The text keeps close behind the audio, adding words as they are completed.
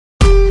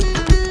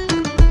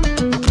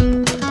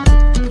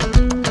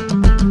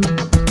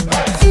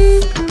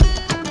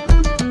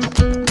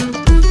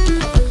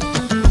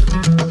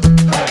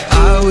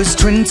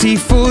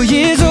24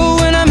 years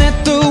old when I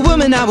met the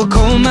woman I would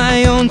call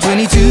my own.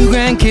 22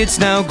 grandkids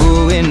now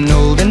growing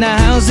old, in the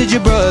house that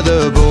your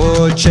brother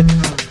bought you.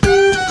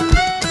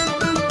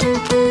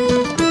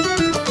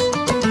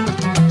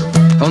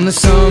 On the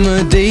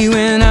summer day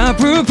when I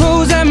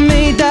proposed, I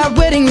made that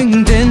wedding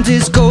ring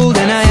dentist gold.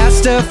 And I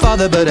asked her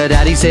father, but her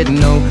daddy said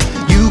no,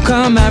 you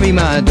can't marry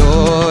my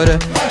daughter.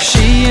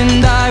 She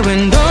and I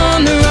went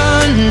on the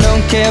run,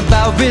 don't care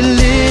about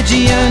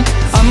religion.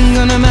 I'm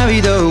gonna marry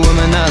the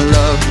woman I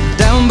love,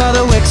 down by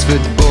the Wexford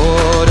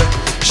border.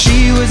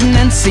 She was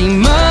Nancy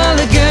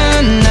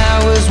Mulligan, I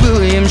was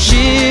William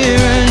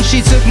Sheeran.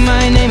 She took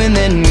my name and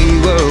then we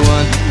were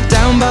one,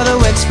 down by the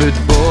Wexford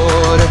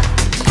border.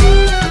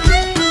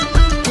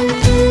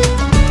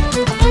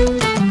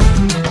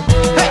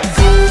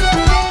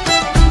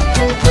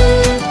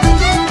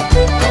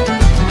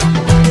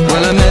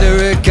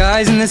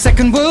 In the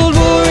Second World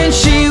War, and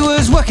she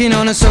was working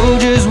on a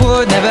soldier's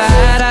ward. Never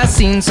had I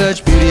seen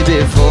such beauty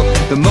before,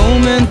 the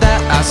moment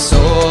that I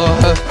saw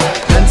her.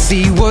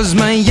 Nancy was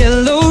my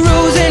yellow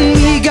rose, and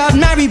we got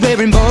married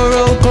wearing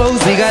borrowed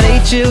clothes. We got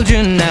 8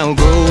 children now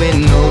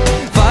growing old,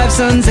 5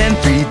 sons and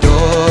 3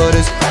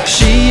 daughters.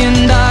 She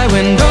and I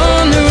went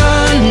on the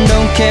run,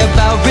 don't care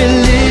about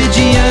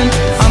religion.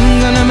 I'm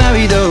gonna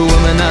marry the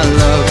woman I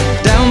love,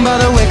 down by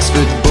the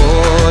Wexford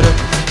border.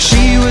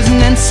 She was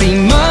Nancy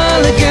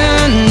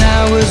Mulligan,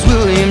 I was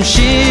William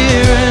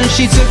Sheeran.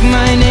 She took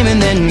my name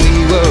and then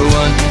we were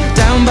one,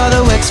 down by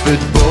the Wexford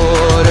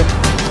border.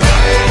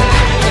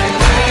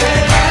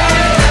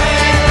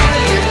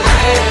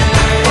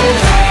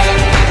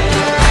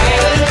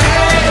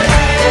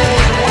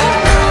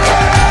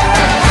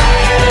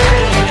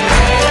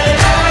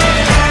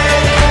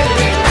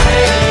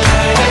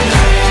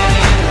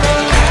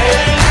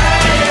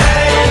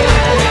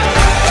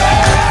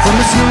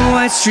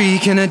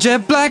 Streak and a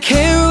jet black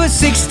hair, over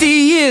 60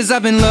 years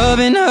I've been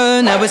loving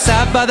her. Now we're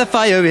sat by the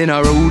fire in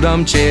our old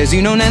armchairs.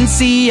 You know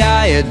Nancy,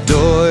 I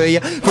adore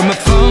you. From a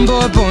farm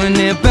boy born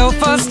near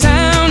Belfast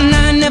town,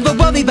 I never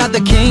worry about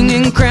the king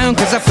and crown,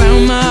 cause I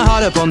found my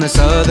heart up on the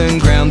southern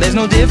ground. There's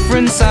no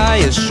difference, I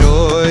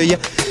assure you.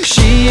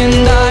 She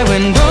and I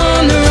went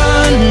on the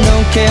run,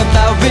 don't care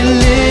about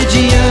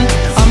religion.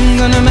 I'm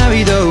gonna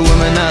marry the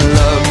woman I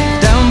love,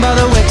 down by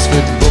the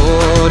Wexford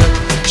border.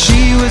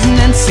 She was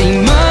Nancy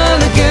Mulligan,